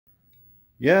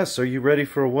Yes, are you ready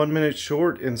for a 1-minute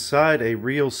short inside a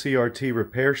real CRT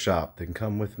repair shop? Then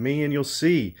come with me and you'll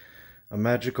see a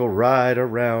magical ride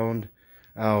around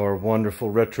our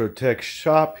wonderful retro tech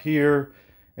shop here.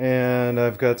 And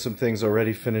I've got some things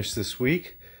already finished this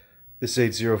week. This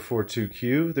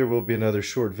 8042Q, there will be another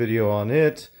short video on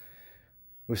it.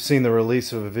 We've seen the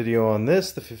release of a video on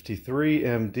this, the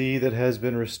 53MD that has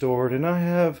been restored, and I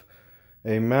have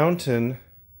a mountain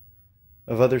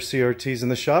of other CRTs in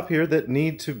the shop here that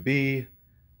need to be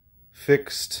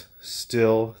fixed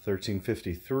still.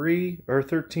 1353 or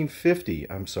 1350,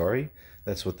 I'm sorry.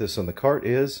 That's what this on the cart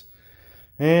is.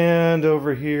 And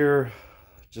over here,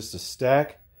 just a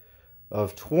stack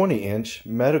of 20-inch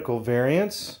medical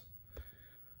variants.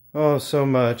 Oh, so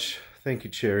much. Thank you,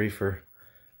 Cherry, for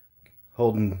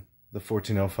holding the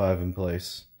 1405 in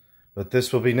place. But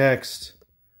this will be next.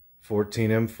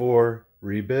 14M4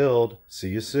 rebuild. See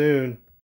you soon.